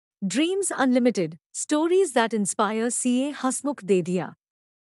Dreamzz Unlimited, stories that inspire CA Hasmukh Dedhia.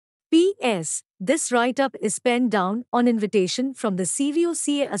 P.S. This write-up is penned down on invitation from the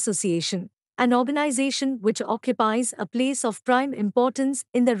CA Association, an organization which occupies a place of prime importance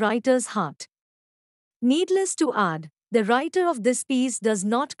in the writer's heart. Needless to add, the writer of this piece does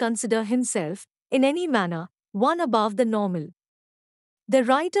not consider himself, in any manner, one above the normal. The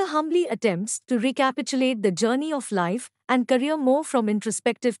writer humbly attempts to recapitulate the journey of life and career more from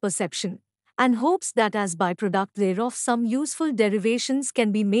introspective perception, and hopes that as byproduct thereof some useful derivations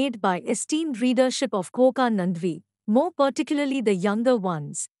can be made by esteemed readership of Koka Nandvi, more particularly the younger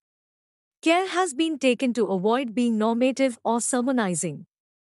ones. Care has been taken to avoid being normative or sermonizing.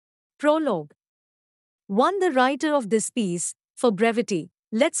 Prologue. 1. The writer of this piece, for brevity,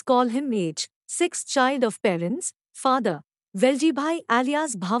 let's call him H, sixth child of parents, father, Velji Bhai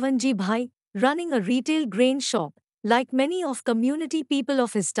alias Bhavanji Bhai, running a retail grain shop, like many of community people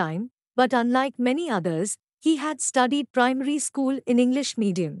of his time, but unlike many others, he had studied primary school in English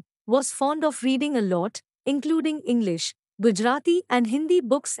medium, was fond of reading a lot, including English, Gujarati and Hindi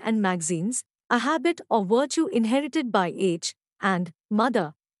books and magazines, a habit or virtue inherited by H, and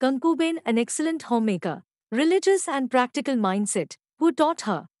mother, Kankuben, an excellent homemaker, religious and practical mindset, who taught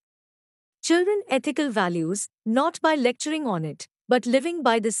her children ethical values, not by lecturing on it, but living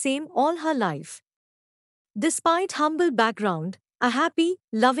by the same all her life. Despite humble background, a happy,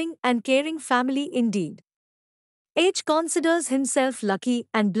 loving and caring family indeed. H considers himself lucky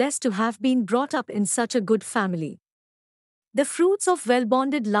and blessed to have been brought up in such a good family. The fruits of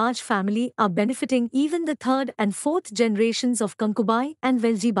well-bonded large family are benefiting even the third and fourth generations of Kankubai and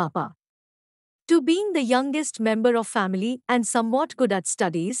Velji Bapa. To being the youngest member of family and somewhat good at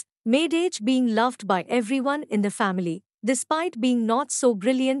studies, made H being loved by everyone in the family, despite being not so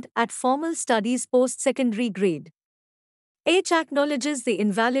brilliant at formal studies post-secondary grade. H acknowledges the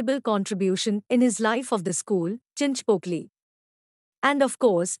invaluable contribution in his life of the school, Chinchpokli. And of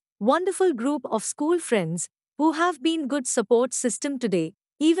course, wonderful group of school friends, who have been good support system today,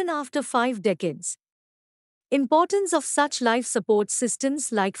 even after 5 decades. Importance of such life support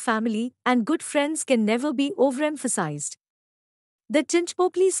systems like family and good friends can never be overemphasized. The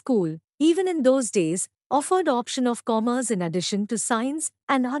Chinchpokli school, even in those days, offered option of commerce in addition to science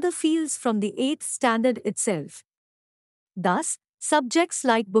and other fields from the 8th standard itself. Thus, subjects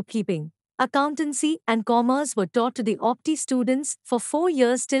like bookkeeping, accountancy and commerce were taught to the Opti students for 4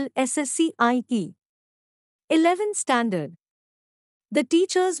 years till SSC IE 11th standard. The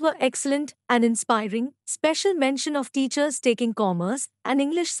teachers were excellent and inspiring, special mention of teachers taking commerce and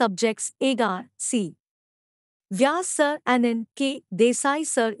English subjects Agar, C. Vyas sir and N. K. Desai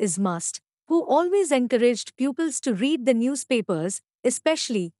sir is must, who always encouraged pupils to read the newspapers,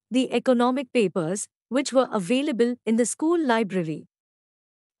 especially the economic papers, which were available in the school library.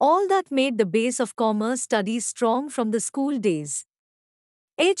 All that made the base of commerce studies strong from the school days.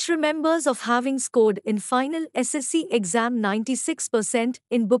 H remembers of having scored in final SSC exam 96%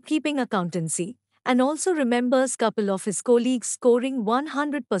 in bookkeeping accountancy, and also remembers couple of his colleagues scoring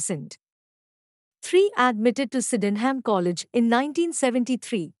 100%. 3. Admitted to Sydenham College in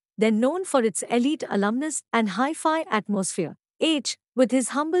 1973, then known for its elite alumnus and hi-fi atmosphere. H, with his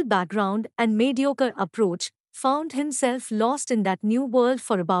humble background and mediocre approach, found himself lost in that new world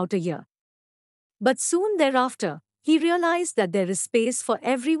for about a year. But soon thereafter, he realized that there is space for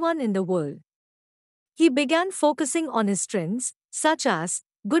everyone in the world. He began focusing on his strengths, such as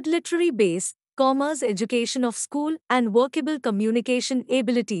good literary base, commerce education of school and workable communication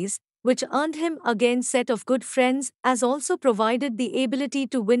abilities, which earned him again set of good friends as also provided the ability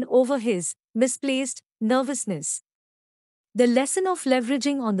to win over his misplaced nervousness. The lesson of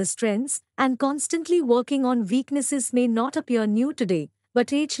leveraging on the strengths and constantly working on weaknesses may not appear new today,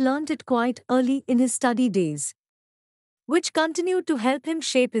 but H learnt it quite early in his study days, which continued to help him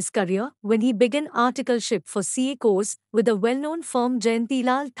shape his career when he began articleship for CA course with the well-known firm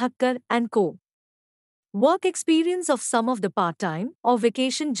Jayantilal Thakkar & Co. Work experience of some of the part-time or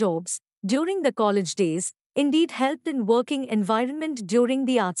vacation jobs during the college days indeed helped in working environment during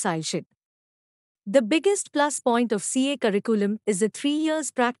the artsileship. The biggest plus point of CA curriculum is the 3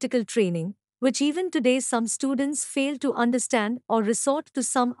 years practical training, which even today some students fail to understand or resort to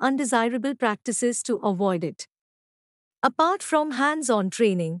some undesirable practices to avoid it. Apart from hands-on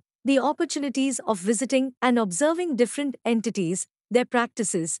training, the opportunities of visiting and observing different entities, their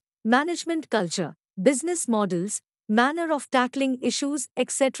practices, management culture, business models, manner of tackling issues,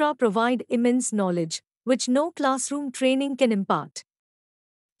 etc. provide immense knowledge, which no classroom training can impart.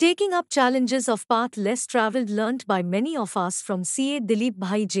 Taking up challenges of path less travelled learnt by many of us from CA Dilip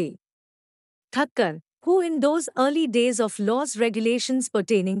Bhai J. Thakkar, who in those early days of laws regulations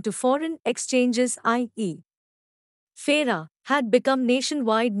pertaining to foreign exchanges, i.e. FERA, had become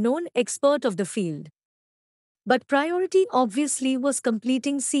nationwide known expert of the field. But priority obviously was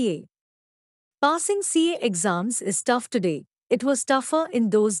completing CA. Passing CA exams is tough today. It was tougher in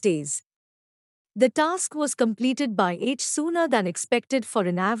those days. The task was completed by H sooner than expected for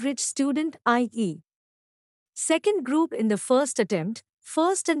an average student, i.e. second group in the first attempt,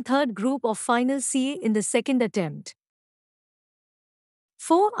 first and third group of final CA in the second attempt.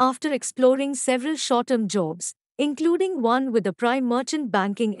 4. After exploring several short-term jobs, including one with a prime merchant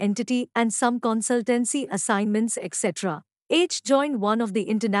banking entity and some consultancy assignments, etc., H joined one of the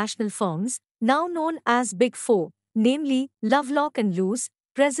international firms, now known as Big Four, namely Lovelock and Loos,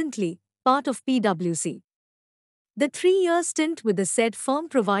 presently part of PwC. The 3-year stint with the said firm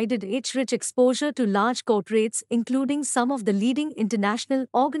provided H rich exposure to large corporates, including some of the leading international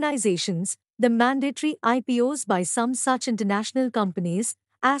organizations, the mandatory IPOs by some such international companies,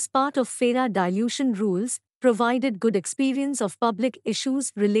 as part of FERA dilution rules, provided good experience of public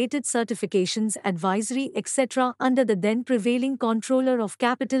issues related certifications, advisory, etc. under the then prevailing Controller of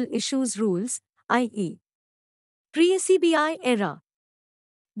Capital Issues rules, i.e. pre-CBI era.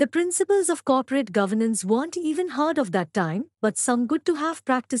 The principles of corporate governance weren't even heard of that time, but some good-to-have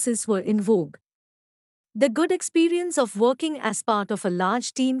practices were in vogue. The good experience of working as part of a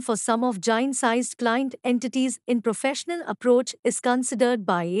large team for some of giant-sized client entities in professional approach is considered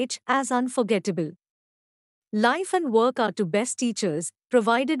by H as unforgettable. Life and work are two best teachers,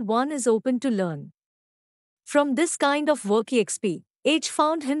 provided one is open to learn. From this kind of worky XP, H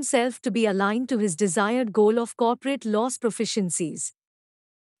found himself to be aligned to his desired goal of corporate laws proficiencies.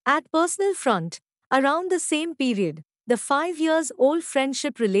 At personal front, around the same period, the 5-year-old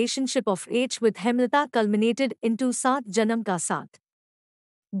friendship relationship of H with Hemlata culminated into Saath Janam Ka Saath.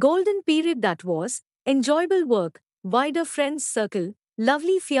 Golden period that was, enjoyable work, wider friends circle,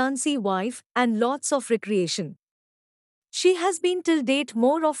 lovely fiancée wife, and lots of recreation. She has been till date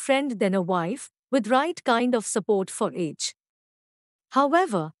more of friend than a wife, with right kind of support for H.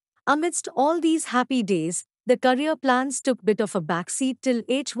 However, amidst all these happy days, the career plans took bit of a backseat till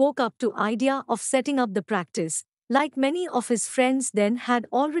H woke up to idea of setting up the practice, like many of his friends then had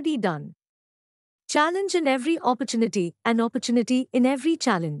already done. Challenge in every opportunity, and opportunity in every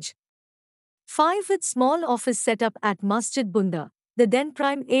challenge. 5. With small office set up at Masjid Bunda, the then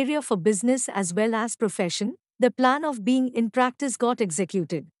prime area for business as well as profession, the plan of being in practice got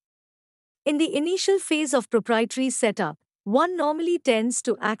executed. In the initial phase of proprietary setup, one normally tends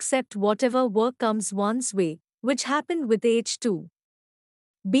to accept whatever work comes one's way, which happened with H2.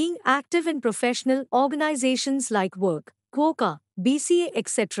 Being active in professional organizations like Work, Quokka, BCA,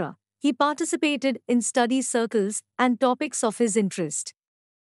 etc., he participated in study circles and topics of his interest.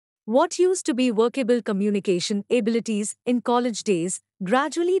 What used to be workable communication abilities in college days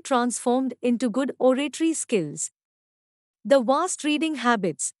gradually transformed into good oratory skills. The vast reading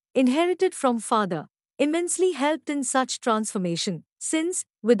habits, inherited from father, immensely helped in such transformation, since,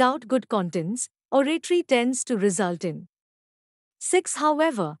 without good contents, oratory tends to result in. 6.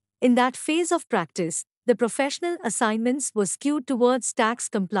 However, in that phase of practice, the professional assignments were skewed towards tax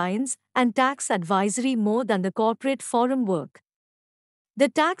compliance and tax advisory more than the corporate forum work. The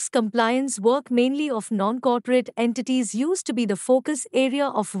tax compliance work mainly of non-corporate entities used to be the focus area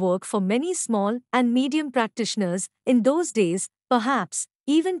of work for many small and medium practitioners in those days, perhaps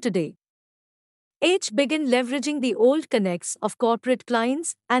even today. H began leveraging the old connects of corporate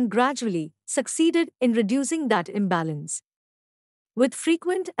clients and gradually succeeded in reducing that imbalance. With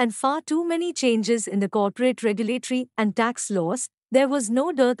frequent and far too many changes in the corporate regulatory and tax laws, there was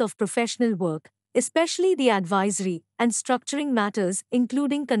no dearth of professional work, especially the advisory and structuring matters,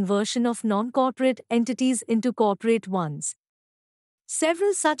 including conversion of non-corporate entities into corporate ones.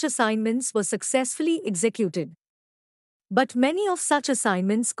 Several such assignments were successfully executed. But many of such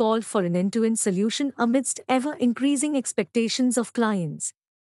assignments called for an end-to-end solution amidst ever-increasing expectations of clients.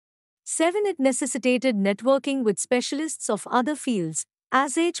 7. It necessitated networking with specialists of other fields,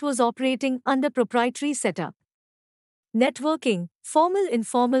 as H was operating under proprietary setup. Networking, formal,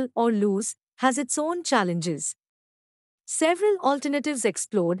 informal, or loose, has its own challenges. Several alternatives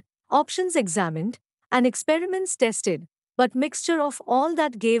explored, options examined, and experiments tested, but mixture of all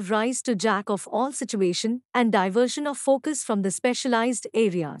that gave rise to jack of all situation and diversion of focus from the specialized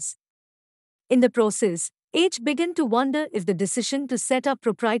areas. In the process, H began to wonder if the decision to set up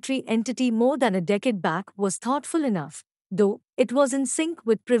proprietary entity more than a decade back was thoughtful enough, though it was in sync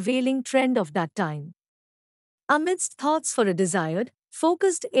with prevailing trend of that time. Amidst thoughts for a desired,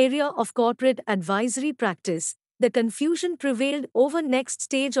 focused area of corporate advisory practice, the confusion prevailed over next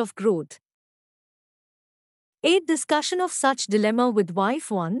stage of growth. 8. Discussion of such dilemma with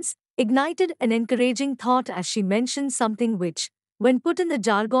wife once ignited an encouraging thought as she mentioned something which, when put in the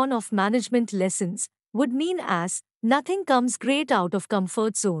jargon of management lessons, would mean as nothing comes great out of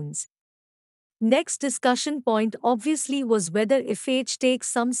comfort zones. Next discussion point obviously was whether if H takes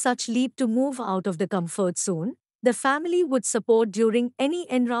some such leap to move out of the comfort zone, the family would support during any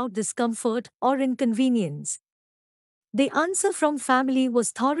en route discomfort or inconvenience. The answer from family was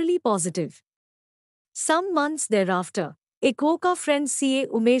thoroughly positive. Some months thereafter, a Quokka friend CA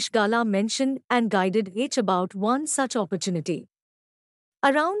Umesh Gala mentioned and guided H about one such opportunity.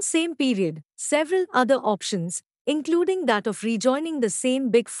 Around same period, several other options, including that of rejoining the same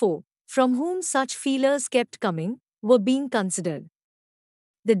Big Four, from whom such feelers kept coming, were being considered.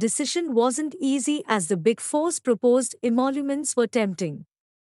 The decision wasn't easy as the Big Four's proposed emoluments were tempting.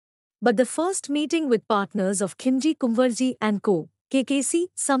 But the first meeting with partners of Khimji Kumwarji and Co. KKC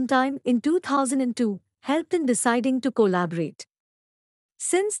sometime in 2002 helped in deciding to collaborate.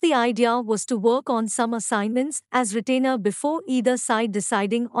 Since the idea was to work on some assignments as retainer before either side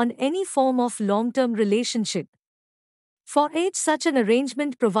deciding on any form of long-term relationship. For H, such an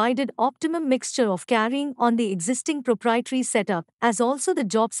arrangement provided optimum mixture of carrying on the existing proprietary setup as also the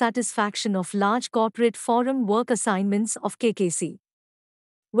job satisfaction of large corporate forum work assignments of KKC.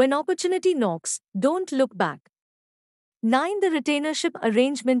 When opportunity knocks, don't look back. 9. The retainership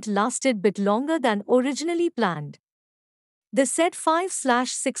arrangement lasted bit longer than originally planned. The said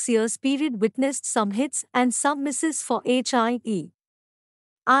 5/6 years period witnessed some hits and some misses for HIE.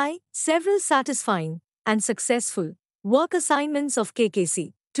 Several satisfying and successful work assignments of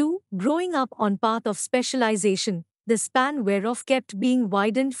KKC. 2. Growing up on path of specialization, the span whereof kept being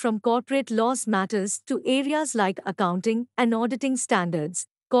widened from corporate laws matters to areas like accounting and auditing standards,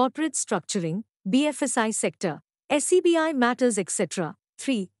 corporate structuring, BFSI sector, SEBI matters etc.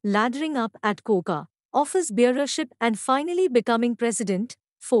 3. Laddering up at Quokka, office bearership and finally becoming president.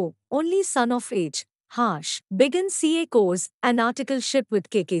 4. Only son of H. Harsh, began CA course and articleship with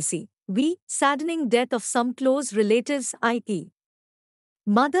KKC. Saddening death of some close relatives i.e.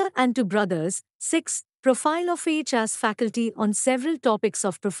 mother and two brothers. 6. Profile of H as faculty on several topics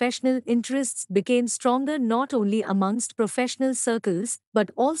of professional interests became stronger not only amongst professional circles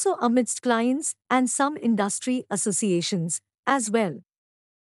but also amidst clients and some industry associations as well.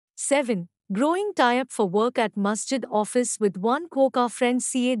 7. Growing tie-up for work at Masjid office with one Quokka friend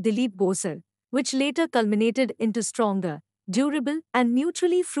CA Dilip Bosar, which later culminated into stronger, durable and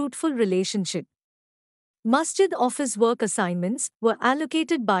mutually fruitful relationship. Masjid office work assignments were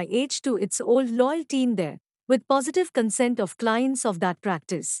allocated by H to its old loyal team there, with positive consent of clients of that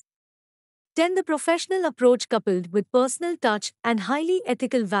practice. 10. The professional approach coupled with personal touch and highly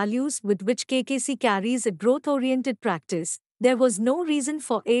ethical values with which KKC carries a growth-oriented practice, there was no reason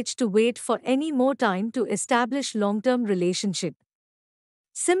for H to wait for any more time to establish long-term relationship.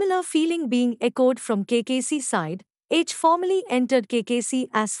 Similar feeling being echoed from KKC side, H formally entered KKC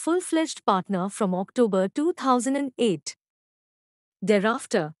as full-fledged partner from October 2008.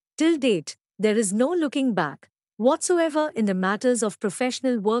 Thereafter, till date, there is no looking back whatsoever in the matters of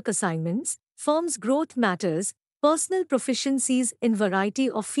professional work assignments, firm's growth matters, personal proficiencies in variety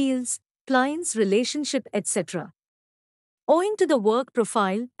of fields, clients' relationship, etc. Owing to the work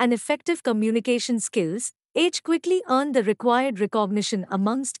profile and effective communication skills, H quickly earned the required recognition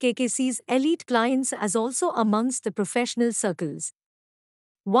amongst KKC's elite clients as also amongst the professional circles.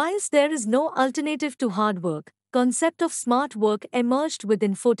 Whilst there is no alternative to hard work, concept of smart work emerged with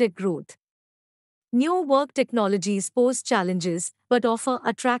infotech growth. New work technologies pose challenges but offer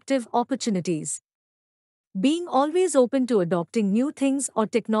attractive opportunities. Being always open to adopting new things or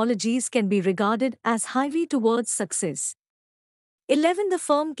technologies can be regarded as highway towards success. 11. The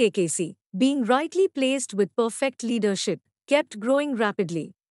firm KKC, being rightly placed with perfect leadership, kept growing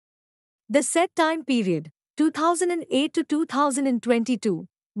rapidly. The set time period, 2008 to 2022,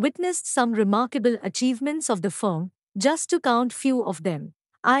 witnessed some remarkable achievements of the firm, just to count few of them.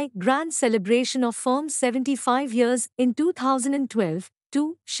 Grand celebration of firm's 75 years in 2012.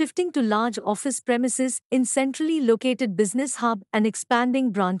 2. Shifting to large office premises in centrally located business hub and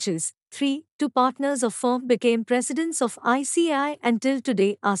expanding branches. 3. Two partners of firm became presidents of ICAI and till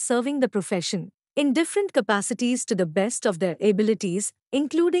today are serving the profession in different capacities to the best of their abilities,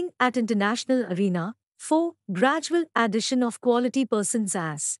 including at international arena. 4. Gradual addition of quality persons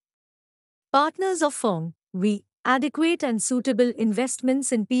as partners of firm. Adequate and suitable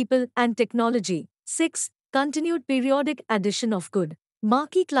investments in people and technology. 6. Continued periodic addition of good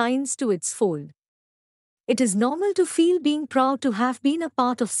marquee clients to its fold. It is normal to feel being proud to have been a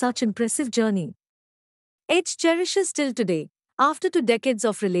part of such impressive journey. H cherishes till today, after 2 decades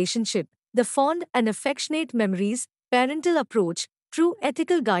of relationship, the fond and affectionate memories, parental approach, true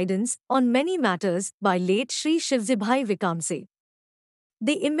ethical guidance on many matters by late Sri Shivjibhai Vikamse.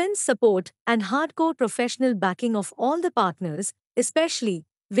 The immense support and hardcore professional backing of all the partners, especially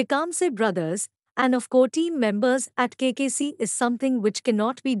Vikamse brothers, and of core team members at KKC is something which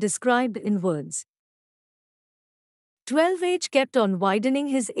cannot be described in words. 12H kept on widening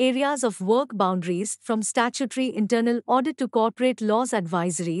his areas of work boundaries from statutory internal audit to corporate laws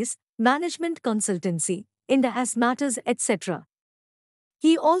advisories, management consultancy, Ind-AS matters, etc.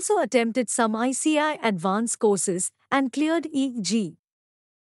 He also attempted some ICI advanced courses and cleared e.g.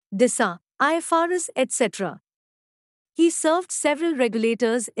 DISA, IFRS, etc. He served several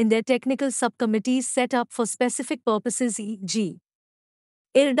regulators in their technical subcommittees set up for specific purposes, e.g.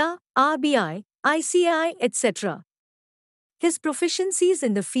 IRDA, RBI, ICAI, etc. His proficiencies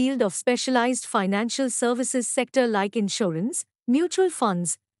in the field of specialized financial services sector like insurance, mutual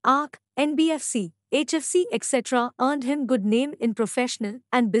funds, ARC, NBFC, HFC, etc. earned him good name in professional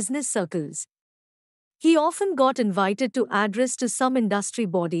and business circles. He often got invited to address to some industry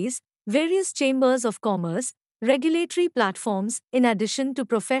bodies, various chambers of commerce, regulatory platforms, in addition to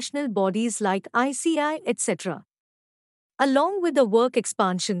professional bodies like ICI, etc. Along with the work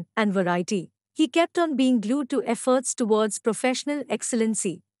expansion and variety, he kept on being glued to efforts towards professional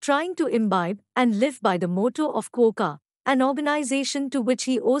excellency, trying to imbibe and live by the motto of Quokka, an organization to which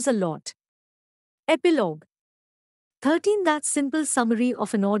he owes a lot. Epilogue 13. That simple summary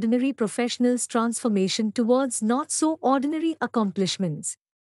of an ordinary professional's transformation towards not-so-ordinary accomplishments.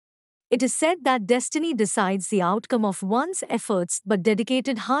 It is said that destiny decides the outcome of one's efforts, but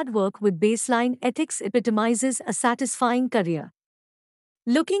dedicated hard work with baseline ethics epitomizes a satisfying career.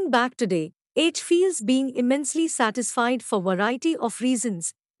 Looking back today, H feels being immensely satisfied for variety of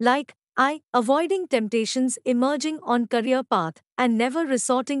reasons, like avoiding temptations emerging on career path and never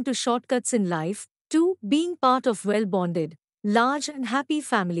resorting to shortcuts in life, 2. Being part of well-bonded, large and happy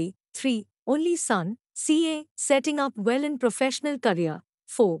family, 3. Only son, CA, setting up well in professional career,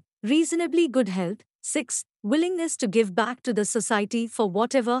 4. Reasonably good health, 6. Willingness to give back to the society for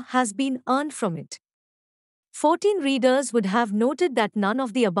whatever has been earned from it. 14. Readers would have noted that none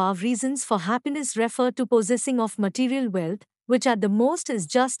of the above reasons for happiness refer to possessing of material wealth, which at the most is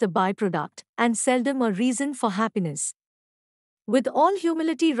just a byproduct, and seldom a reason for happiness. With all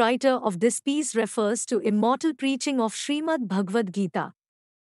humility, writer of this piece refers to immortal preaching of Srimad Bhagavad Gita.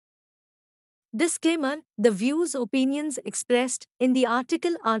 Disclaimer: the views opinions expressed in the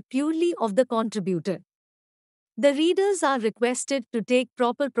article are purely of the contributor. The readers are requested to take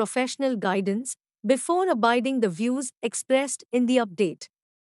proper professional guidance before abiding the views expressed in the update.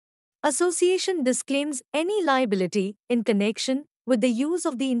 Association disclaims any liability in connection with the use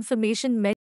of the information